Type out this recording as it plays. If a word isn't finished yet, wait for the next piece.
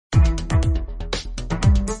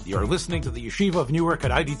You're listening to the Yeshiva of Newark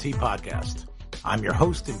at IDT podcast. I'm your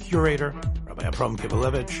host and curator, Rabbi Abram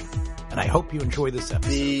Kibalevich, and I hope you enjoy this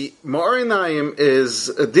episode. The Ma'or Einayim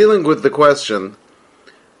is dealing with the question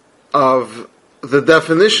of the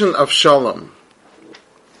definition of shalom.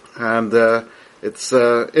 And it's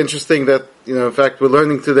interesting that, in fact, we're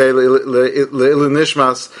learning today Le'ilu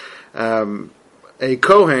Nishmas, a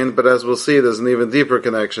Kohen, but as we'll see, there's an even deeper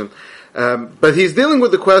connection. But he's dealing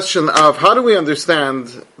with the question of how do we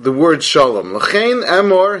understand the word shalom. L'chein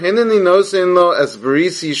emor hineni nosin lo es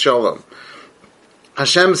berisi shalom.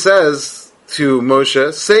 Hashem says to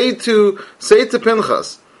Moshe, say to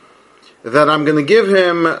Pinchas that I'm going to give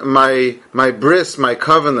him my bris, my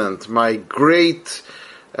covenant, my great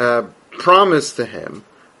promise to him,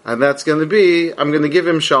 and that's going to be, I'm going to give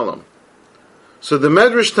him shalom. So the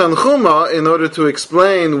Medrash Tanchuma, in order to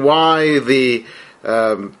explain why the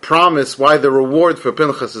promise, why the reward for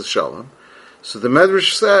Pinchas is shalom, so the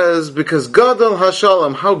Medrash says, because Gadol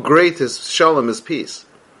HaShalom, how great is shalom, is peace.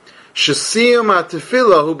 Shesiyum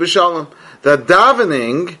HaTefillah Hu B'Shalom, that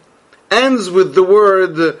davening ends with the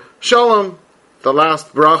word shalom. The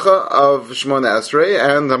last bracha of Shemona Esrei,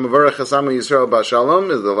 and Hamavarech Hasamu Yisrael B'Shalom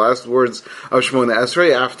is the last words of Shemona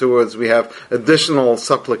Esrei. Afterwards we have additional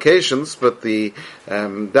supplications, but the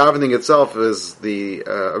davening itself is the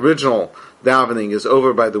original davening is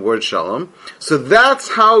over by the word shalom. So that's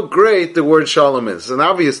how great the word shalom is. And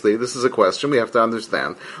obviously, this is a question we have to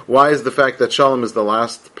understand. Why is the fact that shalom is the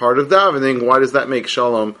last part of davening, why does that make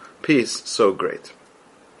shalom, peace, so great?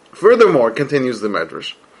 Furthermore, continues the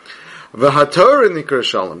Medrash, V'haTorah nikra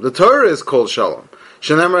shalom. The Torah is called shalom.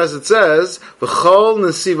 Shenemar, as it says, V'chol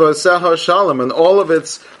nesivoseha shalom, and all of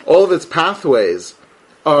its pathways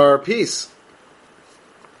are peace.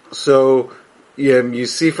 So you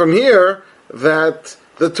see from here that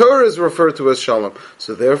the Torah is referred to as shalom.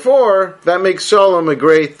 So therefore, that makes shalom a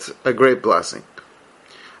great blessing.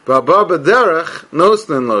 Ba'ba b'derech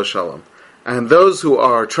nosnen lo shalom. And those who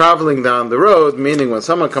are traveling down the road, meaning when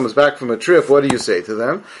someone comes back from a trip, what do you say to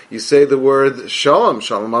them? You say the word shalom,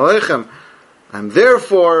 shalom aleichem. And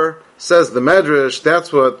therefore, says the Medrash,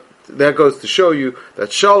 that goes to show you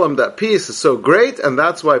that shalom, that peace, is so great, and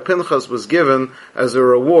that's why Pinchas was given as a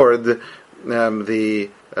reward the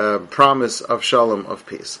promise of shalom, of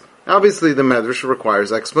peace. Obviously, the Medrash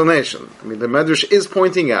requires explanation. I mean, the Medrash is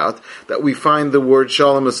pointing out that we find the word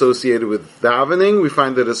shalom associated with davening, we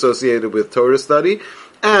find it associated with Torah study,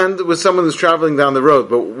 and with someone who's traveling down the road.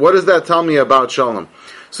 But what does that tell me about shalom?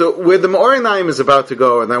 So, where the Ma'or Einayim is about to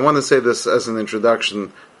go, and I want to say this as an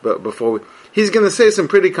introduction, but he's going to say some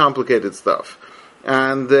pretty complicated stuff.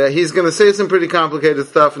 And he's going to say some pretty complicated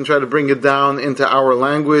stuff and try to bring it down into our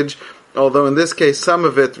language, although in this case some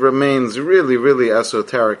of it remains really, really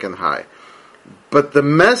esoteric and high. But the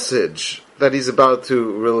message that he's about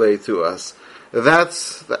to relay to us,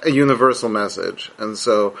 that's a universal message. And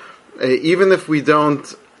so, even if we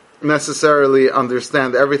don't necessarily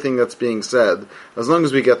understand everything that's being said, as long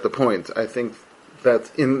as we get the point, I think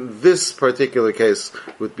that in this particular case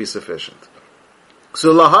would be sufficient.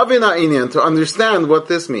 So, lahavin ha'inyan, to understand what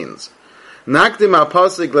this means, nakdim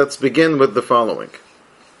ha'pasik, let's begin with the following.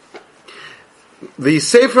 The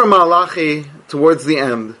Sefer Malachi, towards the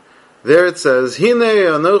end, there it says, Hinei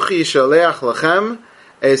anochi shaleach lachem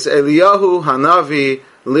es Eliyahu hanavi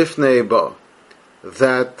lifnei bo.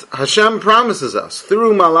 That Hashem promises us,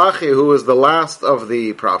 through Malachi, who is the last of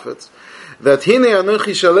the prophets, that Hinei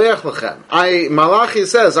anochi shaleach lachem. Malachi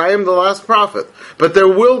says, I am the last prophet, but there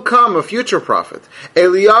will come a future prophet.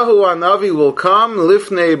 Eliyahu hanavi will come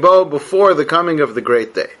lifnei bo, before the coming of the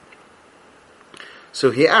great day. So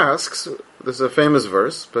he asks, this is a famous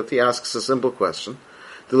verse, but he asks a simple question.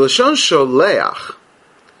 The Lashon Sholeach,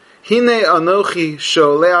 Hine Anochi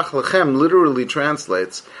Sholeach Lechem, literally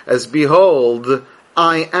translates as, behold,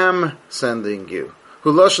 I am sending you.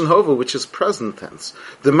 Hu Lashon Hova, which is present tense.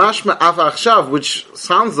 The Mashma Af Achshav, which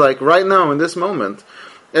sounds like right now, in this moment,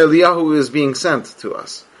 Eliyahu is being sent to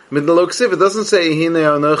us. Midnalo Ksiv, it doesn't say Hine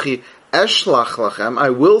Anochi Eshlach Lachem, I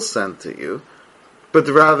will send to you, but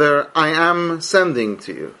rather, I am sending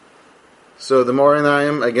to you. So the Ma'or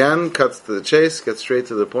Einayim, again, cuts to the chase, gets straight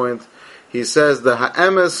to the point. He says, the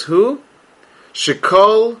ha'emes hu,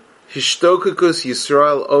 shekol hishtokakus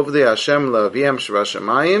Yisrael ovdei Hashem la'aviyam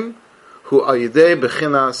shvashamayim, hu ayidei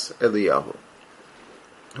bechinas Eliyahu.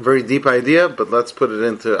 A very deep idea, but let's put it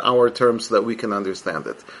into our terms so that we can understand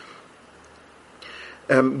it.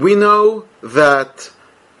 We know that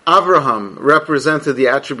Abraham represented the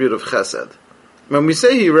attribute of chesed. When we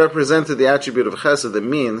say he represented the attribute of chesed, it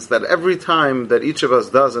means that every time that each of us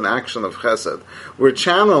does an action of chesed, we're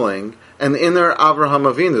channeling an inner Avraham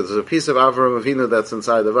Avinu. There's a piece of Avraham Avinu that's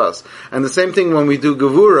inside of us. And the same thing when we do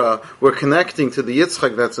Gevura, we're connecting to the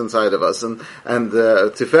Yitzchak that's inside of us. And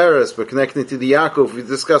Tiferes, we're connecting to the Yaakov. We've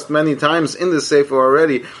discussed many times in the Sefer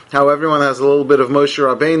already how everyone has a little bit of Moshe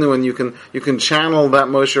Rabbeinu, and you can channel that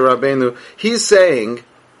Moshe Rabbeinu. He's saying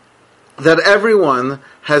that everyone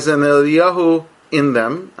has an Eliyahu in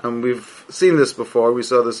them, and we've seen this before, we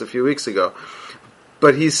saw this a few weeks ago.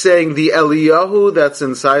 But he's saying the Eliyahu that's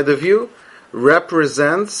inside of you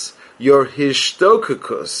represents your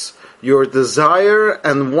hishtokukus, your desire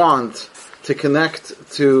and want to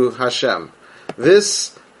connect to Hashem.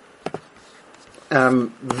 This inner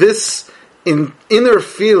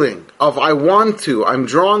feeling of I want to, I'm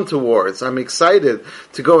drawn towards, I'm excited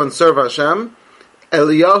to go and serve Hashem,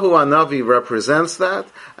 Eliyahu Hanavi represents that,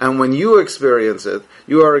 and when you experience it,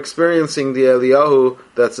 you are experiencing the Eliyahu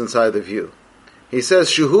that's inside of you. He says,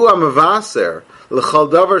 Shuhu amavaser l'chal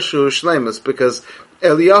davar shuhu shleimus, because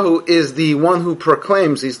Eliyahu is the one who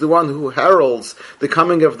proclaims, he's the one who heralds the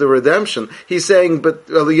coming of the redemption. He's saying, but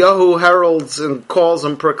Eliyahu heralds and calls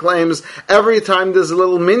and proclaims every time there's a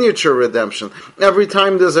little miniature redemption, every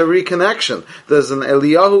time there's a reconnection. There's an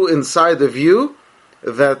Eliyahu inside of you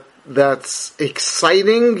that's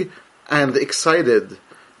exciting and excited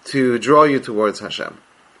to draw you towards Hashem.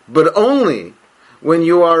 But only when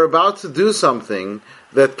you are about to do something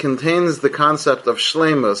that contains the concept of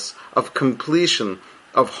shleimus, of completion,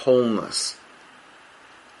 of wholeness.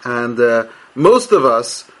 And most of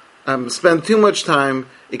us spend too much time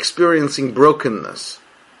experiencing brokenness.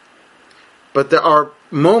 But there are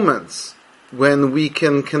moments when we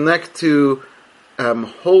can connect to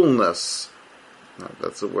wholeness.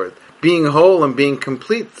 That's the word. Being whole and being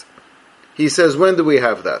complete. He says, when do we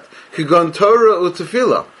have that? Kigon Torah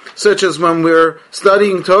utefillah, such as when we're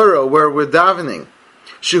studying Torah, where we're davening.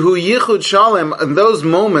 Shehu yichud shalem, in those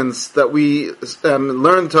moments that we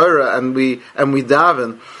learn Torah and we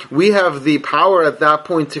daven, we have the power at that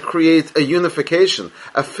point to create a unification,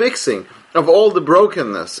 a fixing of all the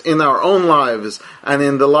brokenness in our own lives and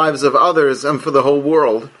in the lives of others and for the whole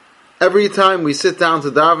world. Every time we sit down to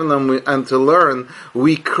daven and to learn,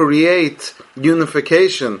 we create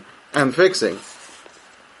unification and fixing.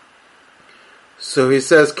 So he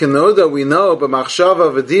says, Kenoda, we know,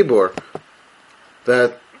 b'machshava v'dibur,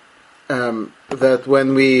 that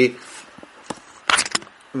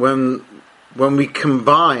when we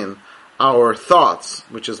combine our thoughts,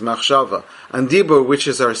 which is machshava, and dibur, which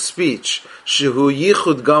is our speech, shehu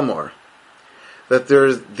yichud gamor, that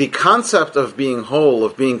there's the concept of being whole,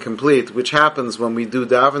 of being complete, which happens when we do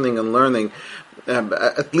davening and learning,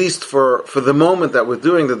 at least for the moment that we're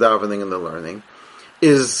doing the davening and the learning,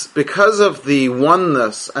 is because of the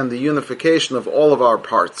oneness and the unification of all of our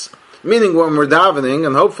parts. Meaning when we're davening,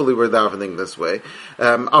 and hopefully we're davening this way,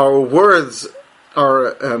 our words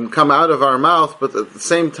are come out of our mouth, but at the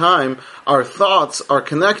same time, our thoughts are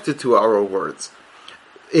connected to our words.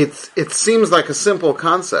 It seems like a simple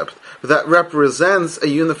concept, but that represents a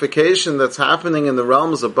unification that's happening in the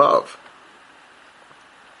realms above.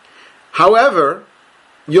 However,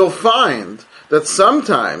 you'll find that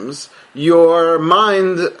sometimes your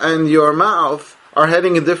mind and your mouth are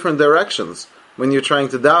heading in different directions when you're trying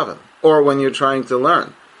to daven or when you're trying to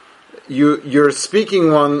learn. You're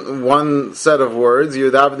speaking one set of words, you're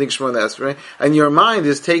davening Shemona Esrei, and your mind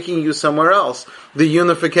is taking you somewhere else. The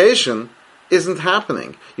unification isn't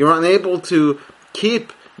happening. You're unable to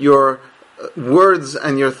keep your words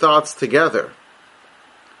and your thoughts together.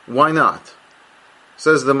 Why not?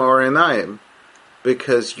 Says the Me'or Einayim,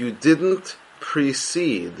 because you didn't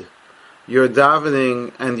precede your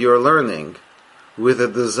davening and your learning with a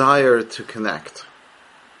desire to connect.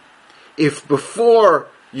 If before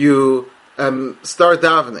you start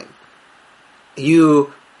davening,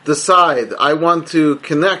 you decide, I want to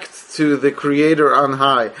connect to the Creator on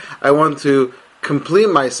high, I want to complete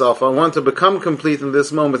myself, I want to become complete in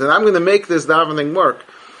this moment, and I'm going to make this davening work,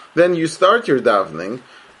 then you start your davening,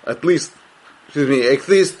 at least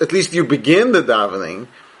you begin the davening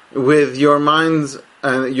with your mind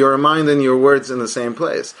and your words in the same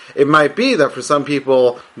place. It might be that for some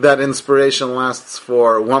people that inspiration lasts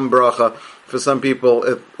for one bracha, for some people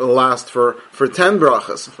it will last for 10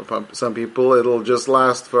 brachas, for some people it'll just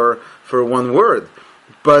last for one word.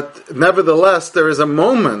 But nevertheless, there is a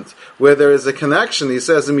moment where there is a connection. He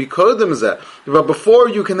says, but before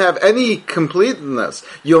you can have any completeness,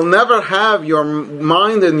 you'll never have your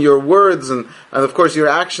mind and your words and of course your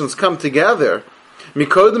actions come together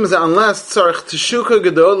Mikodem is unless tzarich teshuka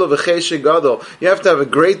gedola v'cheshe gadol. You have to have a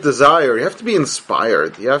great desire. You have to be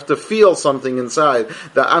inspired. You have to feel something inside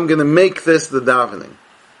that I'm going to make this the davening.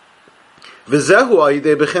 V'zehu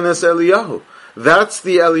ayidei b'chines Eliyahu. That's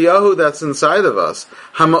the Eliyahu that's inside of us.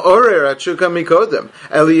 Hama'orer atshuka mikodem.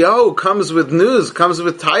 Eliyahu comes with news, comes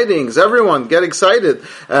with tidings. Everyone, get excited.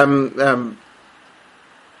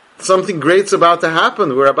 Something great's about to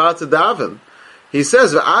happen. We're about to daven. He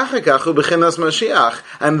says, "V'achakachu b'chinas Mashiach,"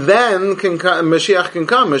 and then Mashiach can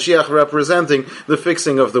come. Mashiach representing the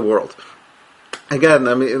fixing of the world. Again,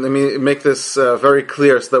 let me make this very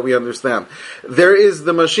clear so that we understand. There is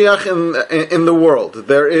the Mashiach in the world.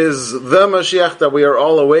 There is the Mashiach that we are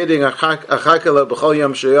all awaiting.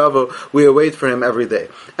 We await for him every day.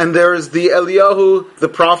 And there is the Eliyahu, the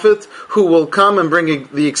prophet, who will come and bring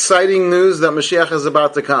the exciting news that Mashiach is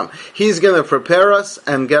about to come. He's going to prepare us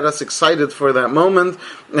and get us excited for that moment.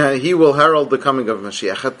 He will herald the coming of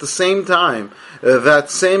Mashiach. At the same time, that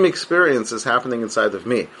same experience is happening inside of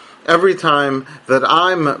me. Every time that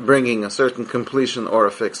I'm bringing a certain completion or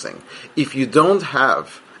a fixing, if you don't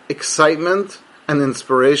have excitement and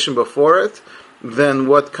inspiration before it, then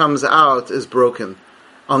what comes out is broken.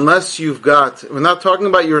 Unless you've got, we're not talking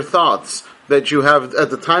about your thoughts that you have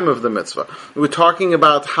at the time of the mitzvah. We're talking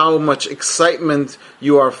about how much excitement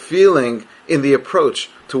you are feeling in the approach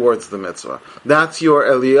towards the mitzvah. That's your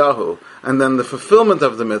Eliyahu. And then the fulfillment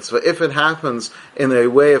of the mitzvah, if it happens in a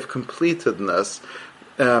way of completedness,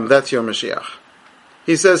 that's your Mashiach.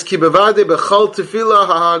 He says, Ki bevade bechol tefillah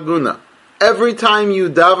ha'haguna. Every time you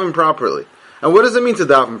daven properly. And what does it mean to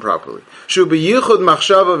daven properly? Shu beyichud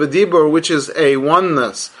machshava v'dibur, which is a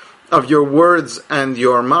oneness of your words and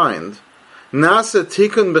your mind. Nasa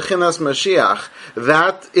tikun bechinas Mashiach.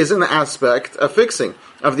 That is an aspect, a fixing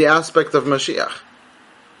of the aspect of Mashiach.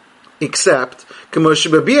 Except, when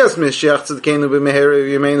Mashiach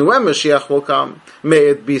will come, may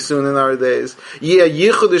it be soon in our days. Then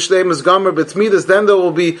there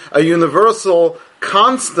will be a universal,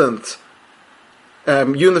 constant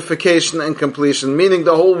unification and completion, meaning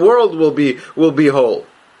the whole world will be whole.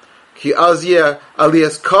 At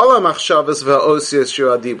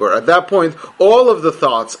that point, all of the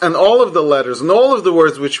thoughts and all of the letters and all of the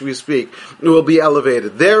words which we speak will be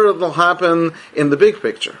elevated. There it will happen in the big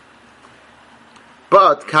picture.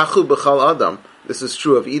 But kachu b'chal adam, this is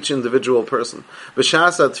true of each individual person.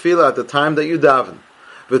 B'shas atfila, at the time that you daven,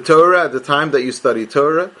 v'torah, at the time that you study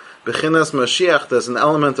Torah, b'chinas Mashiach, there's an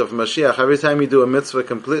element of Mashiach every time you do a mitzvah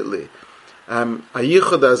completely.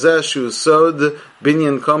 Ayichud azeh shu sod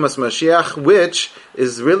binyan komas Mashiach, which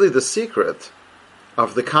is really the secret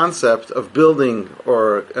of the concept of building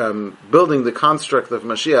building the construct of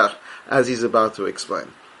Mashiach, as he's about to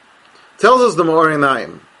explain. Tells us the Me'or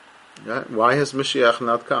Einayim. Right? Why has Mashiach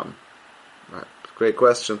not come? Right. Great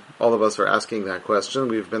question. All of us are asking that question.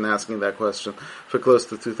 We've been asking that question for close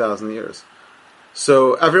to 2,000 years.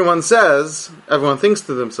 So everyone thinks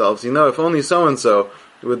to themselves, if only so-and-so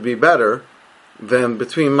would be better, then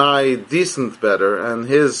between my decent better and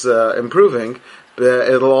his improving,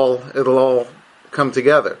 it'll all come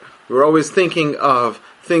together. We're always thinking of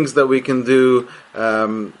things that we can do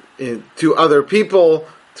to other people,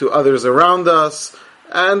 to others around us.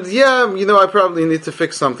 And I probably need to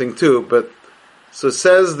fix something too, but so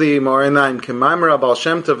says the Me'or Einayim, K'maimer Baal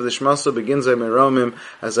Shem Tov Lishmaso begins Meromim,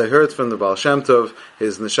 as I heard from the Baal Shem Tov,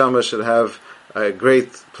 his neshama should have a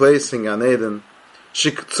great place in Gan Eden.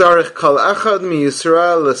 Shiktzarech kol echad mi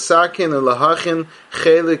Yisrael lesakin ulahachin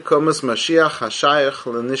chelik komas Mashiach hashayach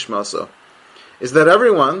lenishmaso. Is that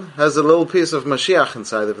everyone has a little piece of Mashiach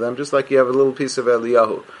inside of them, just like you have a little piece of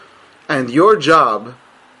Eliyahu. And your job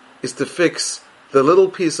is to fix the little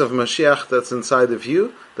piece of Mashiach that's inside of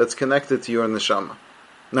you, that's connected to your neshama.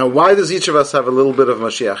 Now, why does each of us have a little bit of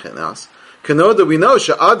Mashiach in us? Kenoda, we know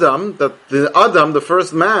Adam, that the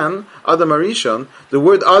first man, Adam Arishon, the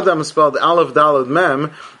word Adam is spelled Aleph Daled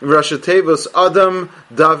Mem, Rashi Tevos Adam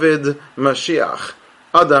David Mashiach.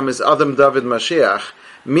 Adam is Adam David Mashiach,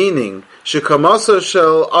 meaning Shekamaso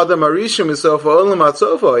Shel Adam Arishon Misofa Olam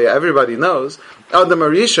Atzofa. Everybody knows Adam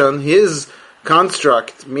Arishon, his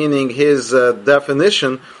construct, meaning his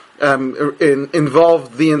definition,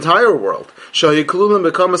 involved the entire world. Adam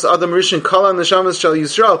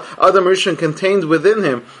Rishon contained within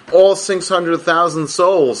him all 600,000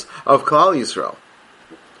 souls of Klal Yisrael.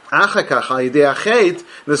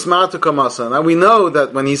 Now we know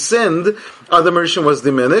that when he sinned, Adam Rishon was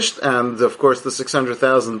diminished, and of course the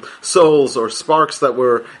 600,000 souls or sparks that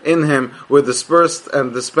were in him were dispersed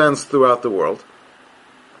and dispensed throughout the world.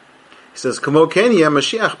 He says, Kamo Kenya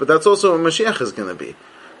Mashiach, but that's also what Mashiach is going to be.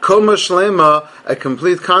 Koma Shlema, a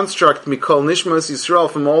complete construct, Mikol Nishmas Yisrael,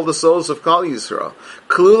 from all the souls of Klal Yisrael.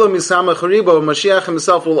 Klula Misama Charibo, Mashiach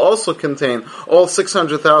himself will also contain all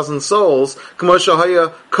 600,000 souls, Kmo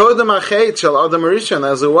Shahaya Kodem Achet Shel Adam Rishon,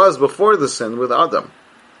 as it was before the sin with Adam.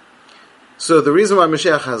 So the reason why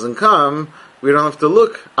Mashiach hasn't come, we don't have to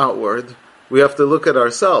look outward, we have to look at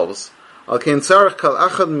ourselves. Al Kein Tzarech Kal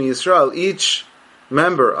Achad Mi Yisrael, each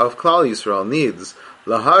member of Klal Yisrael needs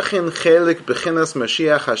Lahachin Chelik Bechinas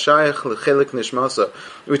Mashiach Hashayach Lechelik Nishmasa,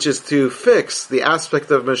 which is to fix the aspect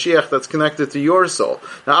of Mashiach that's connected to your soul.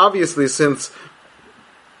 Now obviously, since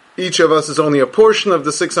each of us is only a portion of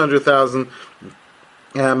the 600,000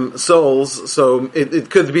 souls, so it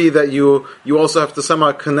could be that you also have to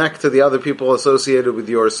somehow connect to the other people associated with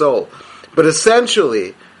your soul. But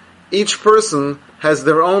essentially, each person has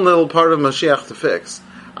their own little part of Mashiach to fix.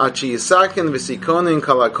 Until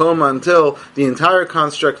the entire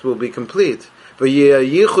construct will be complete.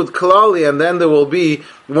 And then there will be,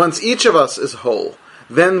 once each of us is whole,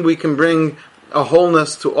 then we can bring a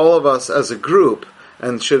wholeness to all of us as a group,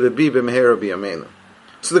 and should it be b'meher b'yameinu.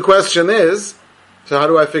 So the question is, so how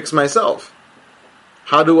do I fix myself?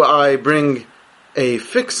 How do I bring a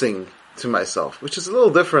fixing to myself? Which is a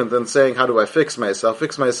little different than saying, how do I fix myself?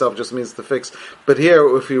 Fix myself just means to fix. But here,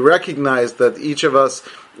 if we recognize that each of us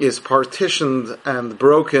is partitioned and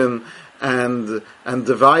broken and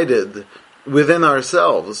divided within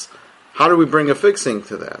ourselves, how do we bring a fixing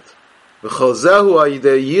to that? The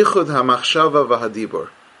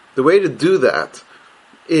way to do that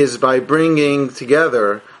is by bringing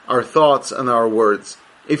together our thoughts and our words.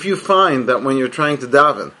 If you find that when you're trying to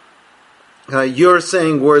daven, you're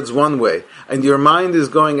saying words one way, and your mind is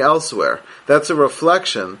going elsewhere, that's a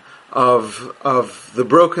reflection of the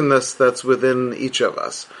brokenness that's within each of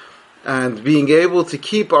us. And being able to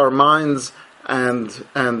keep our minds and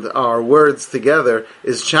our words together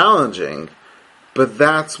is challenging, but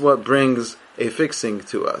that's what brings a fixing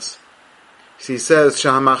to us. He says,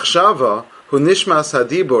 Shahamachshava hu nishmas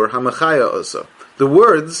hadibur hamachaya oso. The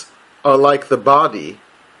words are like the body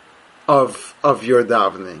of your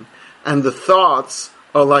davening, and the thoughts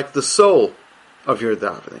are like the soul of your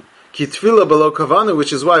davening. Ki tefillah below kavana,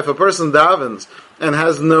 which is why if a person davens and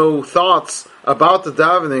has no thoughts about the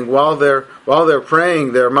davening while they're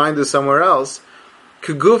praying, their mind is somewhere else.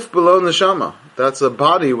 Keguf below neshama, that's a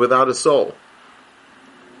body without a soul.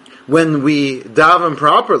 When we daven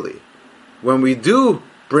properly, when we do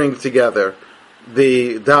bring together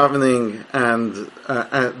the davening and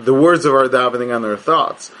the words of our davening and our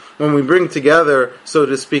thoughts, when we bring together, so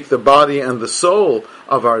to speak, the body and the soul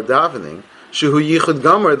of our davening, shehu yichud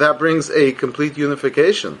gomer, that brings a complete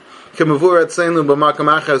unification. Kemavur etzenu b'makam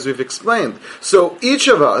achar, as we've explained. So each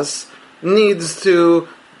of us needs to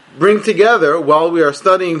bring together, while we are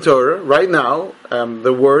studying Torah, right now,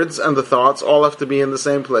 the words and the thoughts all have to be in the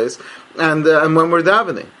same place, and when we're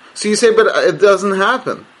davening. So you say, but it doesn't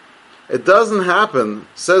happen. It doesn't happen,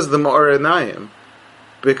 says the Ma'or Einayim,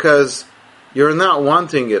 because you're not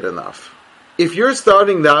wanting it enough. If you're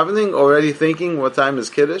starting davening already thinking what time is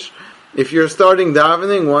Kiddush, if you're starting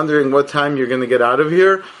davening wondering what time you're going to get out of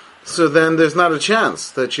here, so then there's not a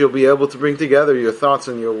chance that you'll be able to bring together your thoughts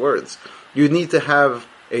and your words. You need to have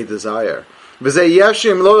a desire. You have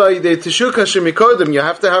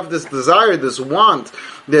to have this desire, this want,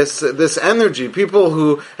 this energy. People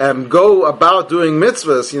who go about doing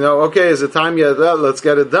mitzvahs, okay, is it time yet? Let's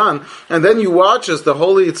get it done. And then you watch as the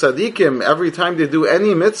holy tzaddikim, every time they do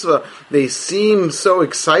any mitzvah, they seem so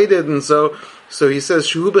excited, and so he says,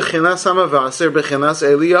 Shu b'chinas hamavaser b'chinas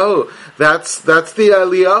Eliyahu. That's the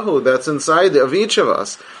Eliyahu that's inside of each of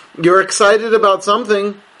us. You're excited about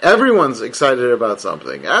something. Everyone's excited about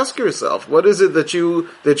something. Ask yourself, what is it that you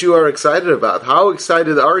are excited about? How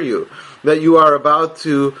excited are you that you are about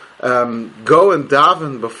to go and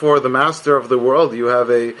daven before the Master of the world? You have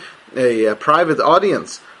a private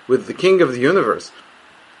audience with the King of the universe.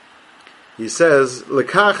 He says,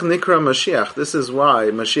 Lekach nikra Mashiach. This is why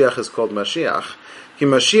Mashiach is called Mashiach. Ki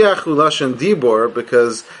Mashiach hu lashon dibor,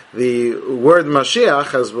 because the word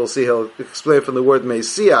Mashiach, as we'll see, he'll explain from the word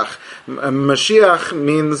Mesiach. Mashiach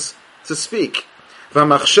means to speak.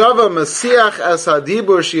 V'machshava Mesiach as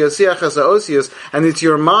hadibor sheyasiach as haosios, and it's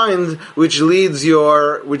your mind which leads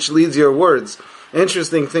your words.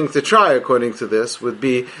 Interesting thing to try, according to this, would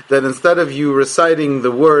be that instead of you reciting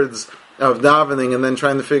the words of davening and then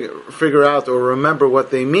trying to figure out or remember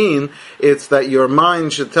what they mean, it's that your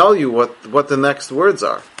mind should tell you what the next words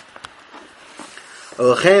are.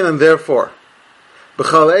 And therefore,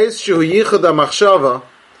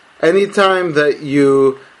 anytime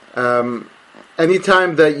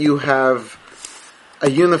that you have a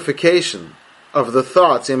unification of the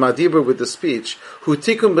thoughts, imadibur with the speech, hu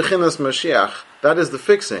tikkun bechinas Mashiach, that is the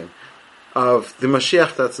fixing of the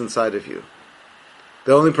Mashiach that's inside of you.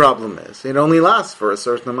 The only problem is, it only lasts for a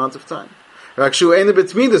certain amount of time.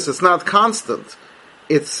 It's not constant.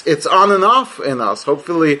 It's on and off in us.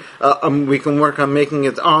 Hopefully, we can work on making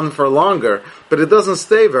it on for longer, but it doesn't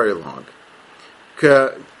stay very long.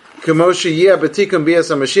 But of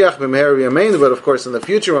course, in the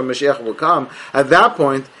future when Mashiach will come, at that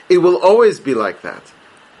point, it will always be like that.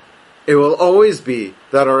 It will always be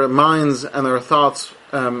that our minds and our thoughts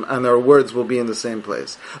and our words will be in the same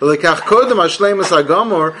place. Which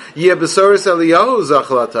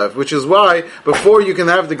is why, before you can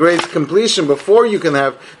have the great completion, before you can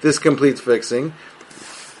have this complete fixing,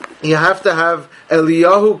 you have to have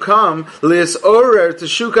Eliyahu come, Li'esorer to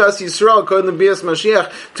Shukas Yisrael, Kodem Bias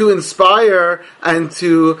Mashiach, to inspire and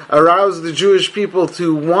to arouse the Jewish people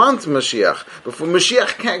to want Mashiach. Before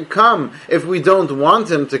Mashiach can't come if we don't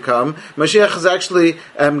want him to come. Mashiach is actually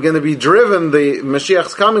going to be driven. The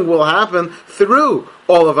Mashiach's coming will happen through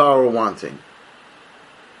all of our wanting.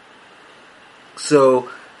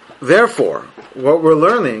 So, therefore, what we're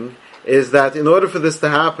learning is that in order for this to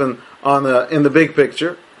happen in the big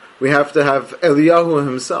picture, we have to have Eliyahu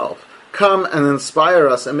himself come and inspire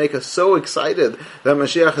us and make us so excited that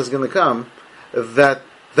Mashiach is going to come, that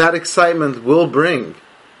excitement will bring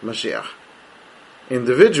Mashiach.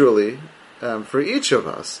 Individually, for each of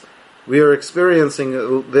us, we are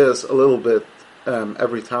experiencing this a little bit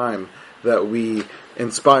every time that we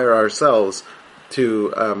inspire ourselves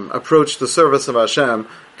to approach the service of Hashem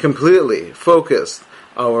completely focused,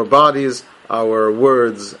 our bodies, our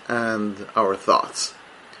words, and our thoughts.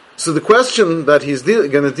 So the question that he's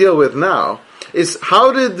going to deal with now is,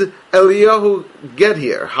 how did Eliyahu get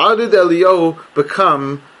here? How did Eliyahu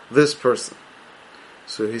become this person?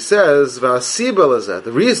 So he says,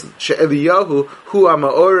 the reason, she'Eliyahu hu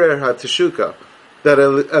ha'ma'orer ha'teshuka, that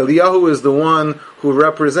Eliyahu is the one who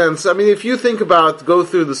represents, if you go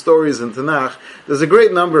through the stories in Tanakh, there's a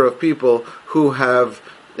great number of people who have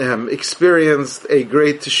experienced a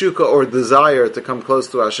great teshuka or desire to come close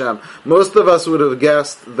to Hashem. Most of us would have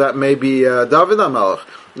guessed that maybe David HaMelech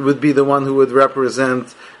would be the one who would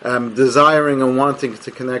represent desiring and wanting to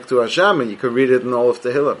connect to Hashem, and you could read it in all of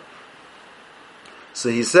Tehillim. So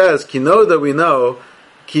he says, Ki know that we know,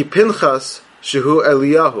 Ki Pinchas shehu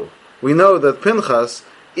Eliyahu. We know that Pinchas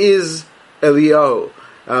is Eliyahu.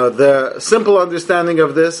 The simple understanding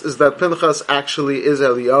of this is that Pinchas actually is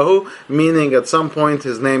Eliyahu, meaning at some point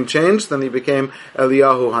his name changed, and he became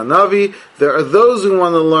Eliyahu Hanavi. There are those who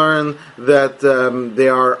want to learn that they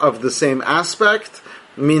are of the same aspect,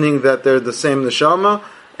 meaning that they're the same neshama.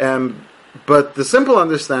 But the simple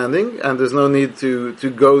understanding, and there's no need to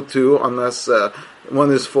go to unless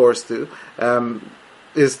one is forced to,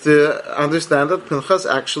 is to understand that Pinchas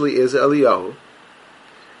actually is Eliyahu.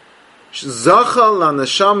 Now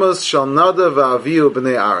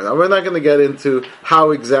we're not going to get into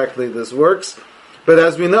how exactly this works, but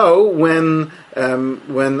as we know, when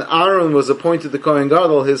Aaron was appointed the Kohen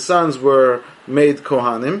Gadol, his sons were made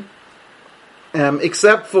Kohanim,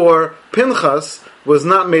 except for Pinchas was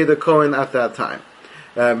not made a Kohen at that time.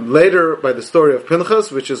 Later, by the story of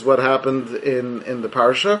Pinchas, which is what happened in the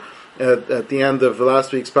parsha, at the end of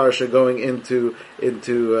last week's parsha, going into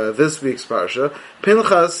this week's parsha,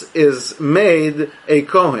 Pinchas is made a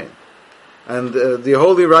Kohen, and the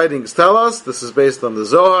holy writings tell us, this is based on the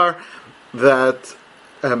Zohar, that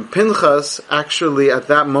Pinchas actually at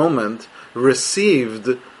that moment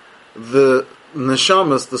received the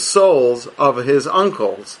neshamas, the souls of his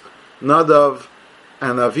uncles, Nadav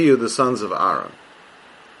and Avihu, the sons of Aaron.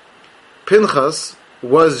 Pinchas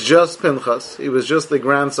was just Pinchas. He was just the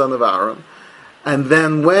grandson of Aaron. And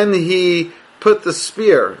then when he put the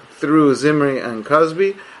spear through Zimri and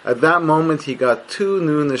Cosby, at that moment he got 2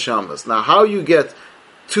 new neshamas. Now, how you get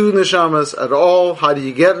 2 neshamas at all? How do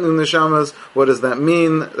you get new neshamas? What does that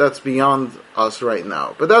mean? That's beyond us right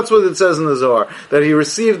now. But that's what it says in the Zohar, that he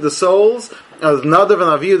received the souls of Nadav and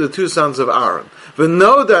Avihu, the 2 sons of Aaron.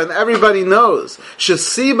 V'noda, and everybody knows,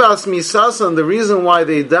 Shesibas Misasan, the reason why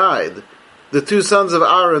they died, the 2 sons of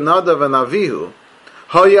Aaron, Nadav and Avihu,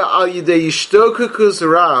 Haya al yidei yishtokukus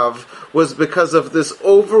rav, was because of this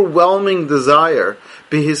overwhelming desire,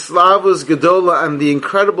 bihislavus gedola, and the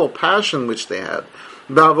incredible passion which they had,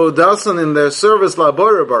 bavodasan, in their service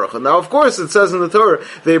labora baruch. Now, of course, it says in the Torah,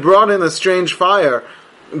 they brought in a strange fire,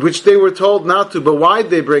 which they were told not to. But why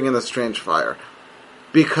did they bring in a strange fire?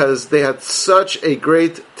 Because they had such a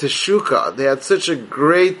great teshuka, they had such a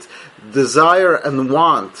great desire and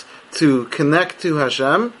want to connect to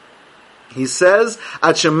Hashem, He says,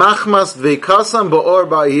 "Achemachmas veikasam ba'or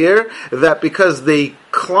ba'ir," that because they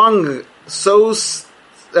clung so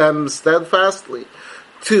steadfastly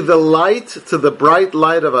to the light, to the bright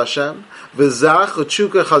light of Hashem, v'zach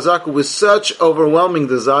u'tshuka chazak, with such overwhelming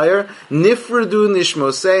desire, nifredu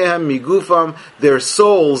nishmosehem migufam, their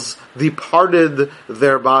souls departed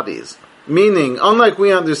their bodies. Meaning, unlike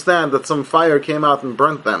we understand that some fire came out and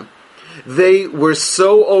burnt them, they were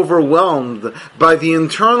so overwhelmed by the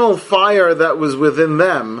internal fire that was within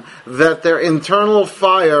them that their internal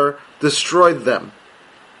fire destroyed them.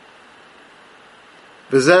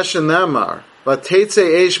 V'zeh shenamar, v'teitze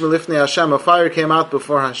eish milifnei Hashem, a fire came out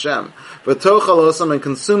before Hashem, v'tochal osam, and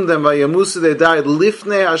consumed them, v'yamusu, they died,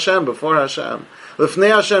 lifnei Hashem, before Hashem.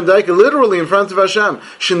 Lifnei Hashem, literally in front of Hashem.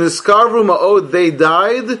 Sheniskaru ma'od, they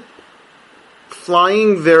died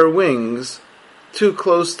flying their wings too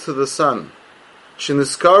close to the sun.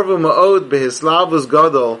 Sheniskarvu ma'od behislavus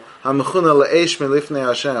gadol hamechuna le'esh melifnei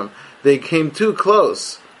Hashem. They came too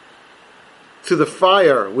close to the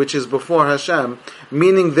fire which is before Hashem,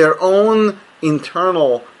 meaning their own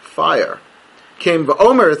internal fire. Came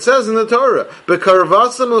Omer, it says in the Torah,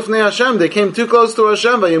 bekarvasam lifnei Hashem, they came too close to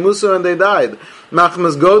Hashem, vayamusu, and they died.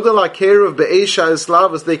 Machmas godel akeruv be'esha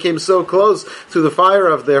islavus, they came so close to the fire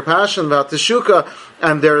of their passion, v'ateshuka,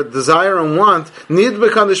 and their desire and want, nid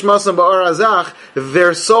bekandishmasam ba'or azach,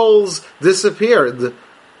 their souls disappeared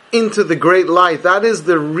into the great light. That is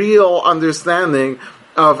the real understanding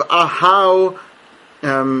of how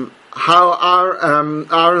Aaron's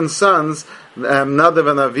sons, Nadav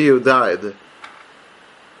and Avihu, died.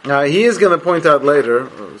 He is going to point out later,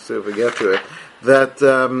 let's see if we get to it, that,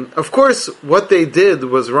 of course, what they did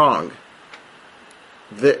was wrong.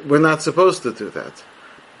 We're not supposed to do that.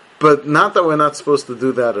 But not that we're not supposed to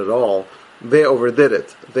do that at all. They overdid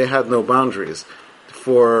it. They had no boundaries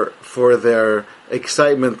for their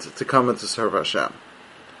excitement to come and to serve Hashem.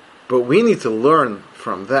 But we need to learn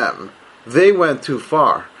from them. They went too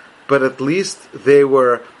far, but at least they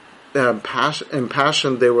were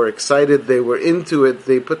impassioned, they were excited, they were into it,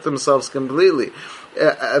 they put themselves completely.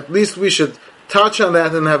 At least we should touch on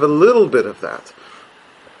that and have a little bit of that.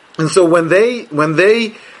 And so when they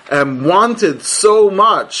wanted so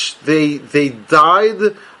much, they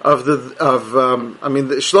died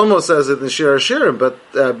Shlomo says it in Shir HaShirim,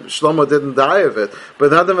 but Shlomo didn't die of it.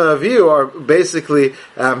 But Nadav and Avihu are basically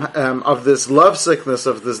of this love sickness,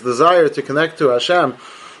 of this desire to connect to Hashem,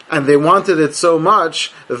 and they wanted it so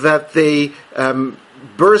much that they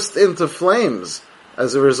burst into flames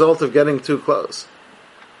as a result of getting too close.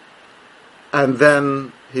 And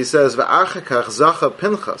then he says, "V'achakach zacha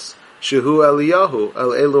Pinchas shehu Eliyahu el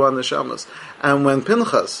elu haneshamas." And when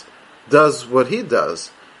Pinchas does what he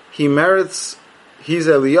does, he's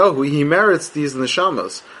Eliyahu, he merits these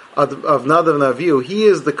neshamas of Nadav and Avihu. He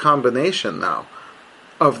is the combination now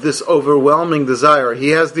of this overwhelming desire. He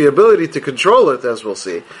has the ability to control it, as we'll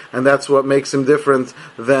see, and that's what makes him different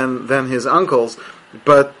than his uncles.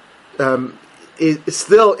 But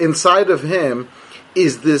still inside of him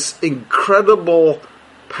is this incredible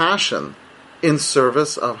passion in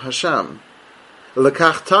service of Hashem.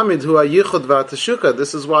 Lekach tamid hu hayichud v'ateshuka.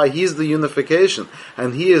 This is why he's the unification,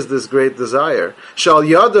 and he is this great desire. Shal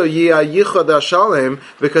yado yi hayichud hashalem,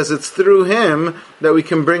 because it's through him that we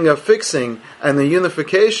can bring a fixing and a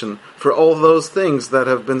unification for all those things that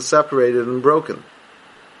have been separated and broken.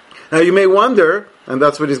 Now you may wonder, and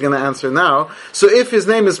that's what he's going to answer now, so if his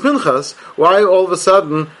name is Pinchas, why all of a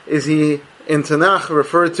sudden is he in Tanakh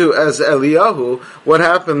referred to as Eliyahu? What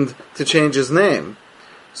happened to change his name?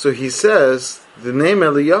 So he says, the name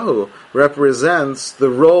Eliyahu represents the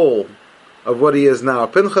role of what he is now.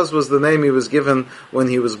 Pinchas was the name he was given when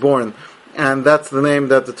he was born. And that's the name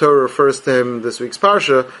that the Torah refers to him this week's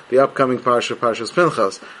Parsha, the upcoming Parsha, Parshas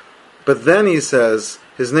Pinchas. But then he says,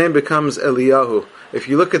 his name becomes Eliyahu. If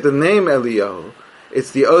you look at the name Eliyahu, it's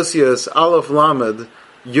the Osias Aleph Lamed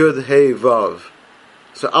Yud Hey Vav.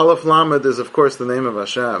 So Aleph Lamed is of course the name of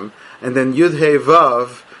Hashem, and then Yud Hey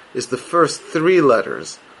Vav is the first three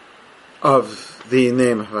letters of the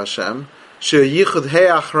name of Hashem. Yichud Hey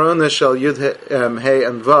Achrona Shel Yud Hey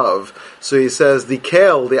and Vav. So he says the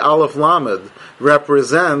Kel, the Aleph Lamed,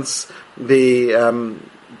 represents the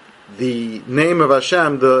name of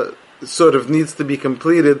Hashem. The sort of needs to be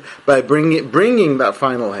completed by bringing that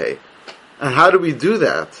final Hey. And how do we do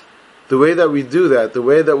that? The way that we do that, the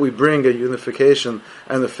way that we bring a unification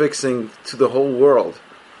and a fixing to the whole world,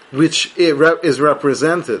 which is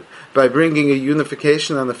represented by bringing a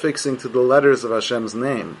unification and a fixing to the letters of Hashem's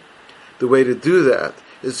name. The way to do that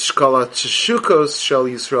is Shkalat Shukos Shal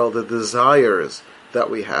Yisrael, the desires that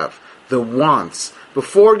we have, the wants,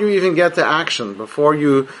 before you even get to action, before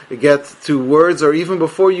you get to words, or even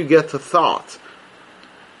before you get to thought.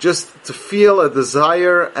 Just to feel a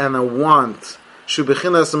desire and a want.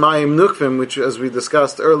 Shubechinas mayim nukvim, which, as we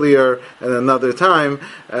discussed earlier at another time,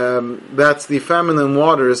 that's the feminine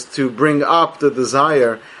waters to bring up the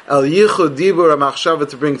desire. El yichud dibur hamachshava,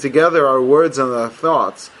 to bring together our words and our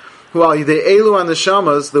thoughts. Hu al yidei elu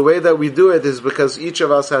haneshamas, the way that we do it is because each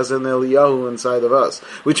of us has an Eliyahu inside of us,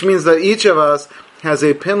 which means that each of us has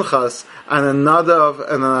a Pinchas and a Nadav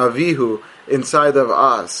and an Avihu inside of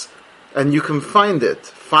us. And you can find it.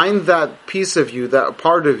 Find that piece of you, that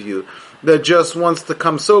part of you, that just wants to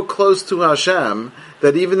come so close to Hashem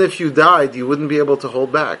that even if you died, you wouldn't be able to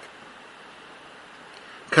hold back.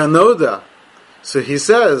 Kanoda. So he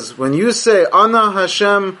says, when you say, Ana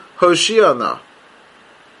Hashem Hoshiana,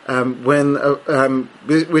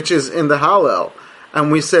 which is in the Hallel,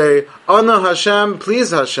 and we say, Ana Hashem,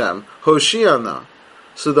 please Hashem, Hoshiana.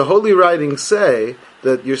 So the holy writings say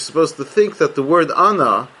that you're supposed to think that the word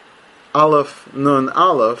Ana, Aleph, Nun,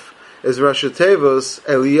 Aleph, is Rashi Tevos,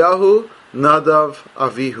 Eliyahu, Nadav,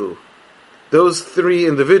 Avihu. Those three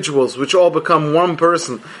individuals, which all become one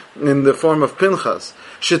person in the form of Pinchas.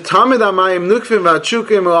 Shetamid amayim nukvim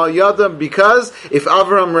v'achukim al yadam, because if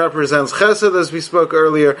Avram represents Chesed, as we spoke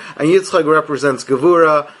earlier, and Yitzchak represents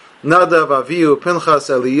Gevura, Nadav, Avihu, Pinchas,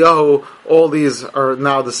 Eliyahu, all these are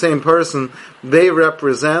now the same person. They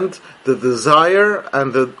represent the desire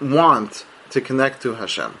and the want to connect to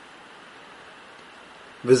Hashem.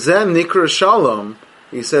 V'zen nikra shalom,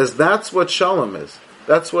 he says that's what shalom is.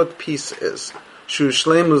 That's what peace is. Shu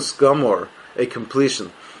shleimus gamor, a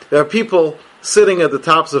completion. There are people sitting at the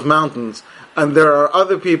tops of mountains, and there are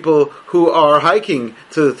other people who are hiking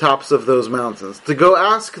to the tops of those mountains. To go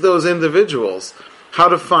ask those individuals how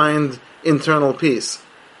to find internal peace.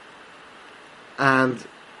 And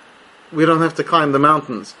we don't have to climb the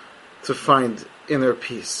mountains to find inner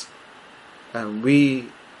peace. And we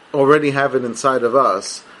already have it inside of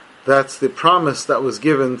us. That's the promise that was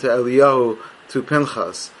given to Eliyahu, to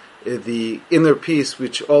Pinchas, the inner peace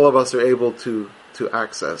which all of us are able to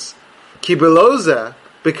access. Ki beloze,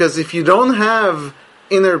 because if you don't have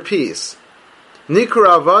inner peace,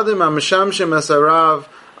 Nikra avadim ha-meshamshem esarav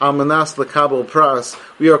al-manas lekabel pras,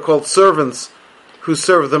 we are called servants who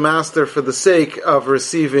serve the master for the sake of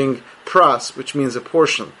receiving pras, which means a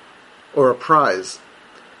portion, or a prize.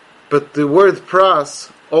 But the word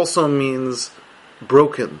pras also means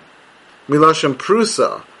broken. Milasham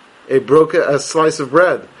prusa, a slice of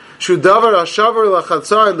bread. Shudavar hashavar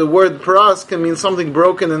lachatzar, and the word pras can mean something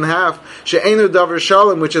broken in half. She'enu davar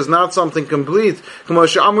shalom, which is not something complete.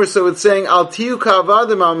 K'moshe Amr, so it's saying, Al tiyu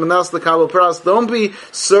ka'avadim al manas lekabel pras. Don't be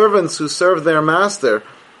servants who serve their master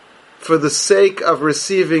for the sake of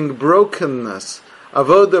receiving brokenness.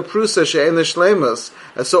 Avoda prusa she'enu shleimus.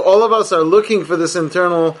 And so all of us are looking for this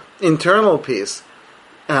internal peace.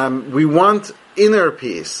 We want inner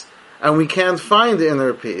peace, and we can't find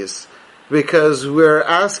inner peace because we're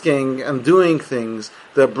asking and doing things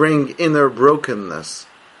that bring inner brokenness.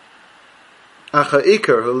 Acha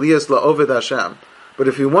ikar huliyas la'oved Hashem. But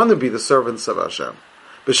if we want to be the servants of Hashem,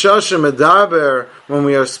 b'shasha medaber, when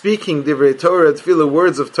we are speaking divrei Torah, tefillah,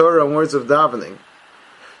 words of Torah and words of davening,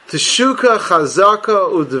 teshuka chazaka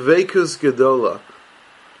udveikus gedola,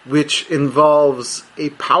 which involves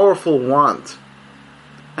a powerful want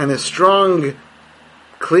and a strong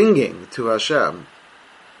clinging to Hashem.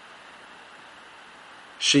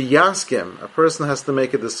 Sheyaskim, a person has to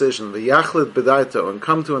make a decision. V'yachlit b'daito, and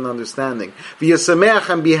come to an understanding. V'yasameach,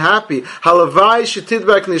 and be happy. Halavai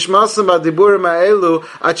shetidbak nishmasam b'diburim ha'elu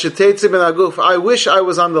at sheteitze ben haguf. I wish I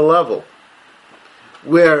was on the level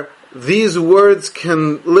where these words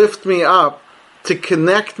can lift me up to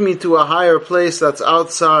connect me to a higher place that's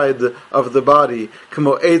outside of the body.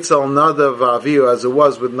 K'mo eitzel nadav v'avihu, as it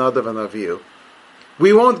was with Nadav and Avihu.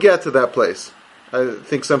 We won't get to that place. I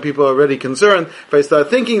think some people are already concerned. If I start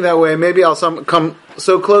thinking that way, maybe I'll come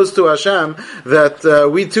so close to Hashem that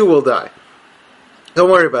we too will die.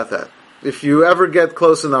 Don't worry about that. If you ever get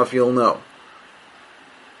close enough, you'll know.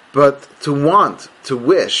 But to want, to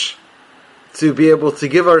wish, to be able to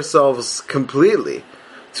give ourselves completely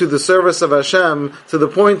to the service of Hashem, to the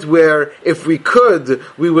point where if we could,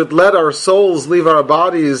 we would let our souls leave our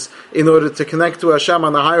bodies in order to connect to Hashem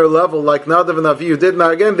on a higher level, like Nadav and Avihu did. Now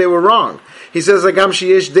again, they were wrong. He says, "Agam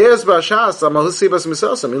sheyesh deas b'ashas amahusi bas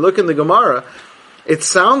misasam." You look in the Gemara, it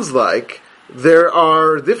sounds like there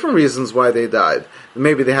are different reasons why they died.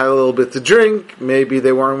 Maybe they had a little bit to drink, maybe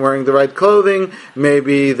they weren't wearing the right clothing,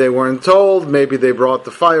 maybe they weren't told, maybe they brought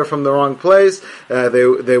the fire from the wrong place,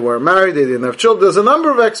 they were married, they didn't have children. There's a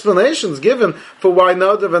number of explanations given for why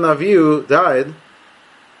Nadav and Avihu died.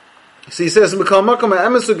 So he says, it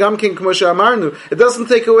doesn't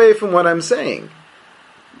take away from what I'm saying.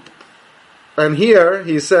 And here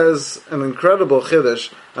he says an incredible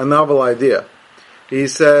chiddush, a novel idea. He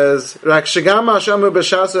says, what the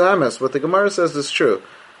Gemara says is true.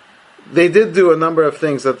 They did do a number of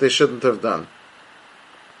things that they shouldn't have done.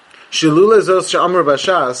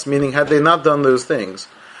 Meaning, had they not done those things,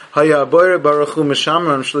 he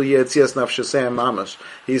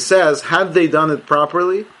says, had they done it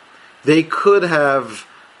properly, they could have,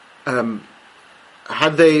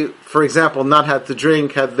 had they, for example, not had to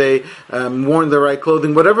drink, had they worn the right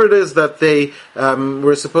clothing, whatever it is that they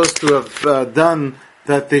were supposed to have done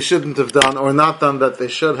that they shouldn't have done, or not done that they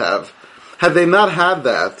should have, had they not had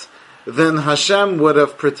that, then Hashem would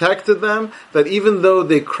have protected them, that even though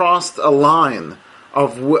they crossed a line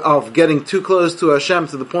of getting too close to Hashem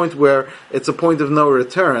to the point where it's a point of no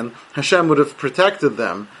return, Hashem would have protected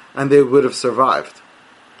them, and they would have survived.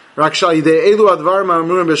 But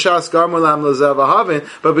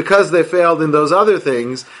because they failed in those other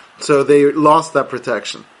things, so they lost that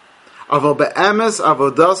protection. In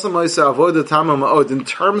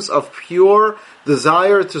terms of pure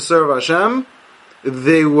desire to serve Hashem,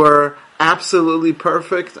 they were absolutely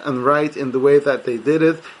perfect and right in the way that they did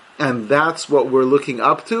it, and that's what we're looking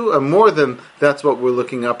up to, and more than that's what we're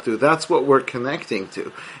looking up to, that's what we're connecting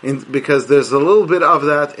to, because there's a little bit of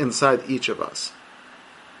that inside each of us.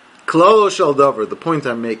 Klalo shel davar, the point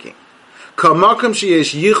I'm making. Kamakom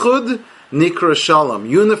sheyesh yichud nikra shalom.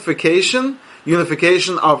 Unification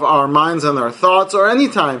of our minds and our thoughts, or any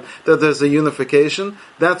time that there's a unification,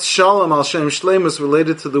 that's shalom al shem shleimus,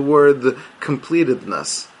 related to the word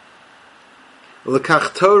completedness.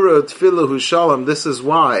 L'kach Torah tfilahu shalom. This is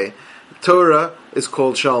why Torah is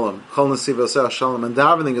called shalom. Chol nesiv aseh shalom, and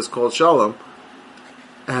davening is called shalom,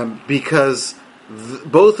 because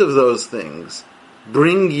both of those things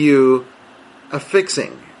bring you a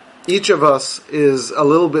fixing. Each of us is a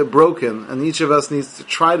little bit broken, and each of us needs to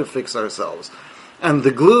try to fix ourselves. And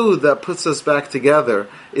the glue that puts us back together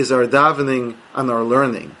is our davening and our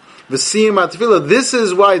learning. This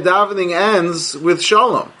is why davening ends with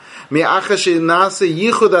shalom.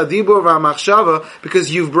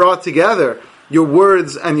 Because you've brought together your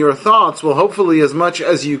words and your thoughts, well, hopefully as much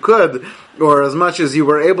as you could, or as much as you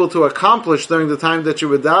were able to accomplish during the time that you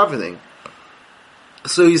were davening.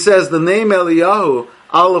 So he says the name Eliyahu,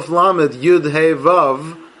 Aleph Lamed Yud He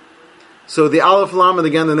Vav. So the Aleph Lamed,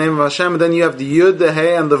 again, the name of Hashem, and then you have the Yud, the He,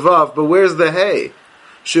 and the Vav. But where's the He?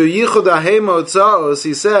 Shu Yichud HaHei Motzaos,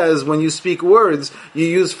 he says, when you speak words, you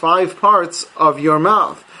use 5 parts of your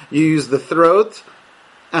mouth. You use the throat,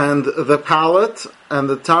 and the palate, and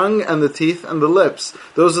the tongue, and the teeth, and the lips.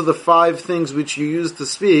 Those are the 5 things which you use to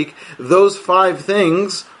speak. Those 5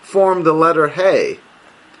 things form the letter He.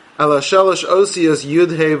 Shalosh Osias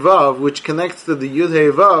Yud He Vav, which connects to the Yud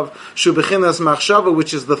He Vav, Shu Bechinas Machshava,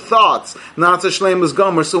 which is the thoughts, not Shleimus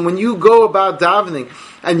Gomer. So when you go about davening,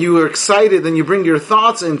 and you are excited, and you bring your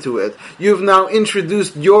thoughts into it, you've now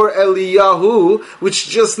introduced your Eliyahu, which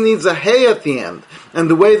just needs a He at the end. And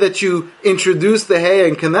the way that you introduce the He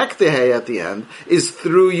and connect the He at the end is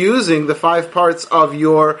through using the 5 parts of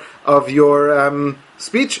your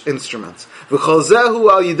speech instruments. All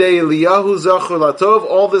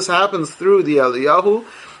this happens through the Eliyahu,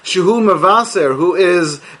 Shehu Mavaser, who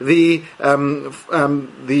is the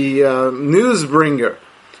news bringer,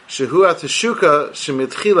 Shehu Ateshuka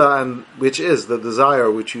Shemitchila, and which is the desire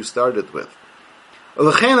which you started with.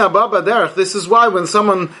 This is why when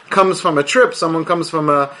someone comes from a trip, someone comes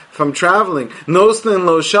from traveling, Nosnin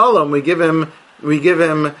Lo Shalom, we give him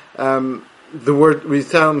the word, we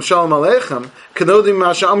tell him Shalom Aleichem. Kenodim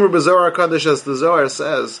Masha Amru B'Zohar Kadosh, as the Zohar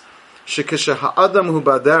says, Shekesha Ha'adam Hu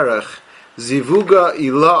B'Derech Zivuga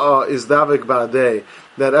Ila'a is Davik Ba'adei,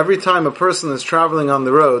 that every time a person is traveling on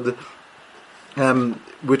the road,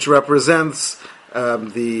 which represents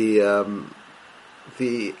the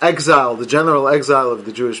exile, the general exile of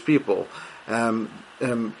the Jewish people,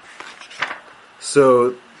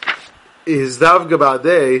 so is Davik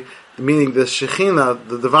Ba'adei, meaning the Shekhinah,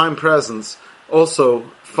 the divine presence, also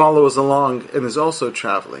follows along and is also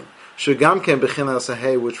traveling. Shugamken Bechinas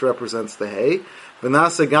Hei, which represents the Hei,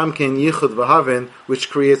 V'nasa Gamken Yichud V'Havin, which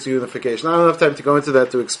creates unification. I don't have time to go into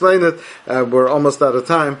that to explain it. We're almost out of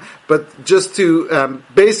time. But just to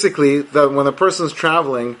basically, that when a person's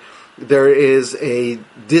traveling, there is a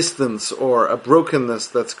distance or a brokenness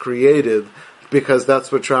that's created, because that's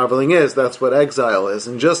what traveling is, that's what exile is.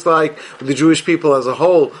 And just like the Jewish people as a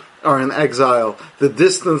whole are in exile. The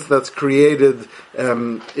distance that's created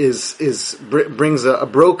brings a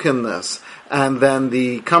brokenness, and then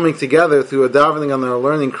the coming together through a davening and a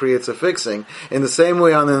learning creates a fixing. In the same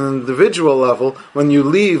way, on an individual level, when you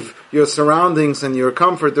leave your surroundings and your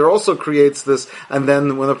comfort, there also creates this, and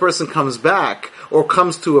then when a person comes back, or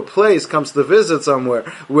comes to a place, comes to visit somewhere,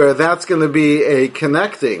 where that's going to be a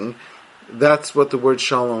connecting, that's what the word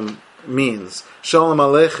shalom means. Shalom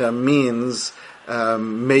Aleichem means,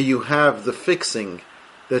 may you have the fixing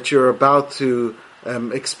that you're about to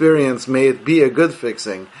experience, may it be a good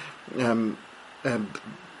fixing, be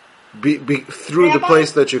through Rabbi, the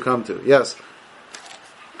place that you come to. Yes?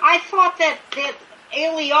 I thought that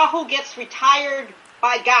Eliyahu gets retired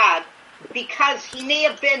by God because he may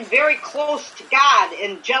have been very close to God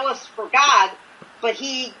and jealous for God, but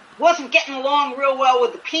he wasn't getting along real well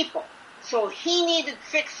with the people. So he needed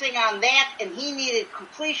fixing on that, and he needed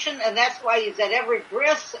completion, and that's why he's at every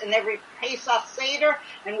bris and every Pesach Seder,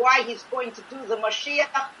 and why he's going to do the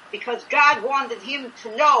Mashiach, because God wanted him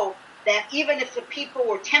to know that even if the people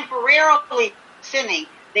were temporarily sinning,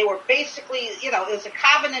 they were basically, it was a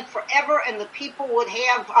covenant forever, and the people would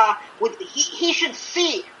have, he should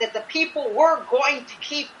see that the people were going to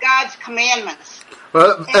keep God's commandments.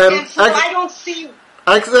 Well, and so I don't see...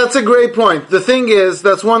 That's a great point. The thing is,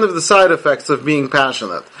 that's one of the side effects of being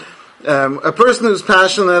passionate. A person who's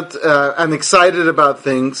passionate and excited about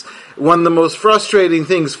things, one of the most frustrating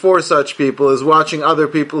things for such people is watching other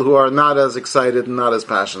people who are not as excited and not as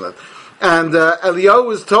passionate. And Eliyahu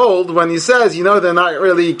was told when he says, they're not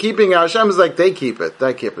really keeping Hashem, is like, they keep it.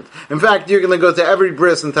 In fact, you're going to go to every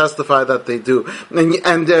bris and testify that they do.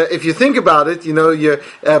 And if you think about it, your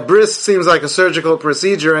bris seems like a surgical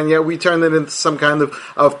procedure, and yet we turn it into some kind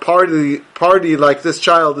of party like this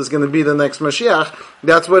child is going to be the next Mashiach.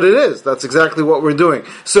 That's what it is. That's exactly what we're doing.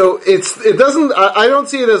 So I don't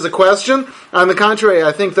see it as a question. On the contrary,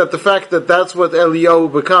 I think that the fact that that's what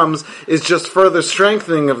Eliyahu becomes is just further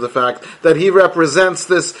strengthening of the fact that he represents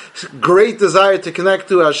this great desire to connect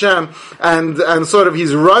to Hashem, and sort of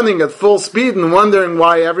he's running at full speed and wondering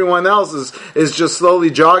why everyone else is just slowly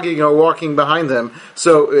jogging or walking behind him.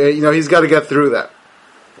 So, he's got to get through that.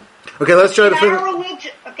 Okay, let's try to finish.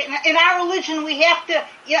 In our religion, we have to,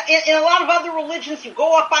 in a lot of other religions, you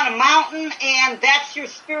go up on a mountain and that's your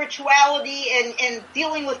spirituality, and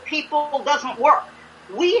dealing with people doesn't work.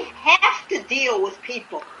 We have to deal with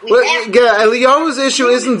people. Eliyahu's issue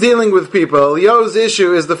isn't dealing with people. Eliyahu's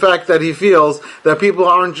issue is the fact that he feels that people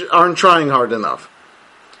aren't trying hard enough.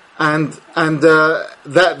 And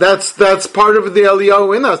that's part of the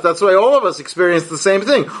Eliyahu in us. That's why all of us experience the same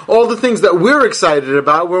thing. All the things that we're excited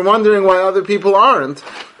about, we're wondering why other people aren't.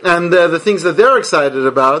 And the things that they're excited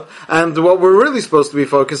about, and what we're really supposed to be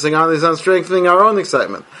focusing on is on strengthening our own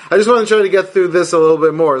excitement. I just want to try to get through this a little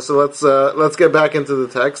bit more. So let's get back into the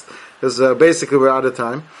text, because basically we're out of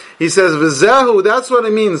time. He says, "V'zehu," that's what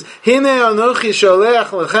it means. Hine anochi sholech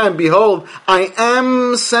lechem. Behold, I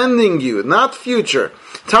am sending you, not future.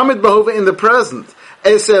 Tamid Bahova, in the present.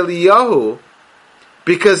 Es Eliyahu,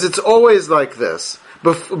 because it's always like this.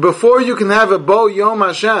 Before you can have a Bo Yom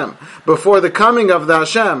Hashem, before the coming of the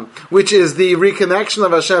Hashem, which is the reconnection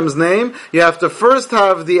of Hashem's name, you have to first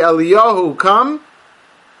have the Eliyahu come.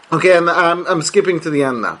 Okay, and I'm skipping to the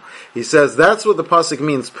end now. He says, that's what the pasuk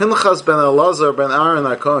means. Pinchas ben Elazar ben Aaron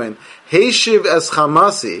HaKohen, Heishiv es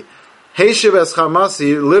Chamasi. Heishiv es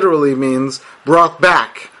Chamasi literally means brought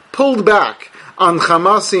back, pulled back. On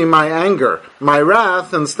Chamasi, my anger, my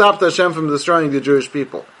wrath, and stopped Hashem from destroying the Jewish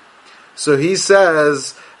people. So he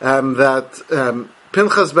says that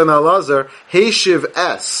Pinchas ben Elazar, Heishiv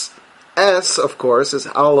Es. Es, of course, is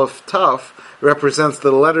Aleph Taf, represents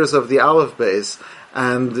the letters of the Aleph base,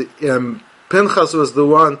 and Pinchas was the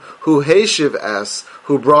one who Heishiv Es,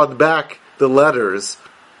 who brought back the letters,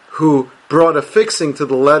 who brought a fixing to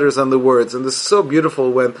the letters and the words. And this is so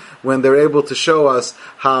beautiful when they're able to show us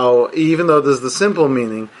how, even though there's the simple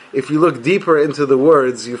meaning, if you look deeper into the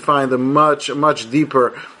words, you find a much, much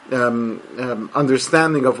deeper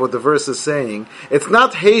understanding of what the verse is saying. It's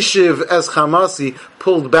not Heishiv es Chamasi,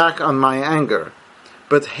 pulled back on my anger,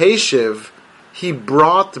 but Heishiv, he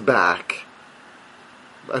brought back,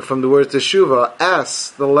 from the word Teshuvah,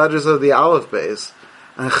 Es, the letters of the Aleph base,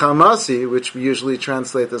 and Chamasi, which we usually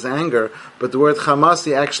translate as anger, but the word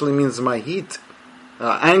Chamasi actually means my heat.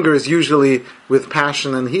 Anger is usually with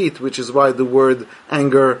passion and heat, which is why the word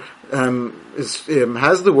anger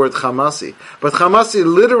has the word Chamasi. But Chamasi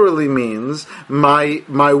literally means my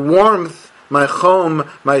warmth, my chom,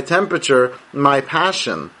 my temperature, my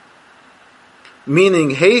passion.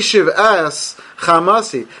 Meaning, Heishiv Es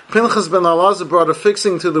Chamasi. Pinchas ben Elazar brought a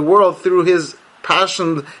fixing to the world through his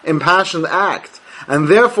impassioned act. And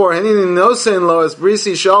therefore, Hineni Nosen Lo as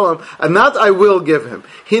Brisi Shalom, and that I will give him.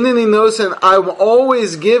 Hineni Nosen, I'm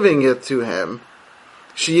always giving it to him.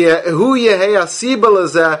 Hu Yeheya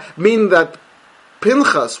Sibal, meaning that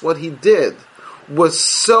Pinchas, what he did, was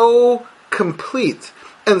so complete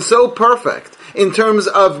and so perfect in terms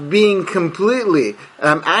of being completely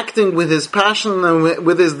acting with his passion and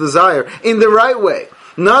with his desire in the right way.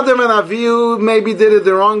 Nadav and Avihu maybe did it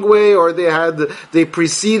the wrong way, or they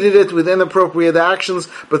preceded it with inappropriate actions,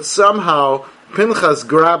 but somehow Pinchas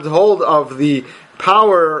grabbed hold of the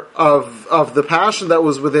power of the passion that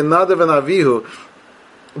was within Nadav and Avihu,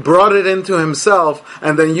 brought it into himself,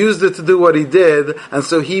 and then used it to do what he did, and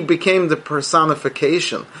so he became the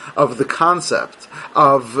personification of the concept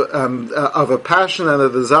of a passion and a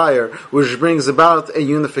desire, which brings about a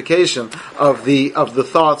unification of the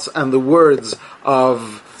thoughts and the words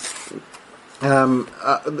of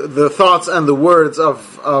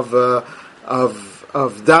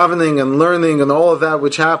davening and learning and all of that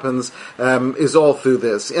which happens is all through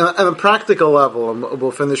this. And on a practical level, and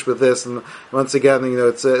we'll finish with this, and once again,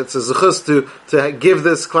 it's a zechus to give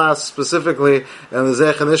this class specifically, and the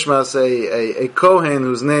Zech Nishmas, a Kohen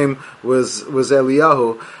whose name was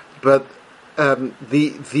Eliyahu, but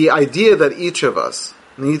the idea that each of us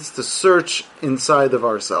needs to search inside of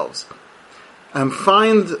ourselves and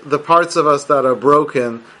find the parts of us that are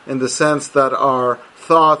broken, in the sense that our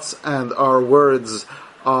thoughts and our words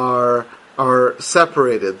are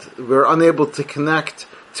separated. We're unable to connect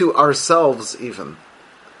to ourselves even.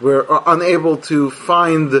 We're unable to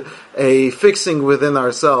find a fixing within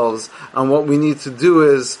ourselves, and what we need to do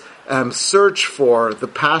is search for the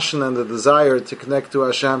passion and the desire to connect to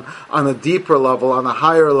Hashem on a deeper level, on a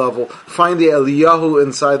higher level, find the Eliyahu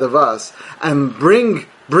inside of us, and bring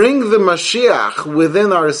the Mashiach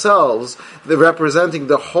within ourselves, representing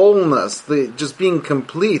the wholeness, just being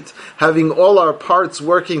complete, having all our parts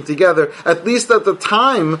working together, at least at the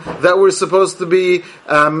time that we're supposed to be,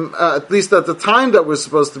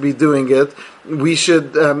 doing it. We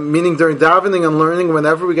should, meaning during davening and learning,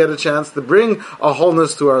 whenever we get a chance to bring a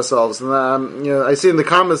wholeness to ourselves. And I see in the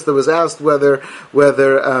comments that was asked whether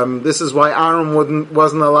this is why Aaron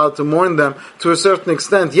wasn't allowed to mourn them. To a certain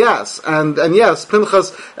extent, yes, and yes,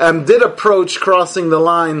 Pinchas did approach crossing the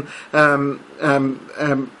line,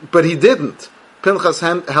 but he didn't. Pinchas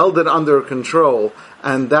held it under control,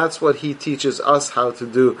 and that's what he teaches us how to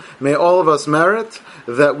do. May all of us merit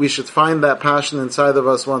that we should find that passion inside of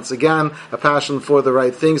us once again, a passion for the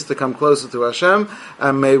right things, to come closer to Hashem,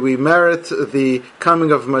 and may we merit the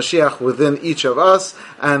coming of Mashiach within each of us,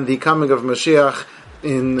 and the coming of Mashiach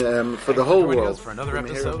for the whole world. Us for another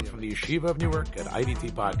episode from the Yeshiva of Newark at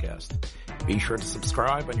IDT Podcast. Be sure to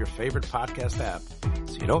subscribe on your favorite podcast app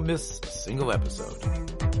so you don't miss a single episode.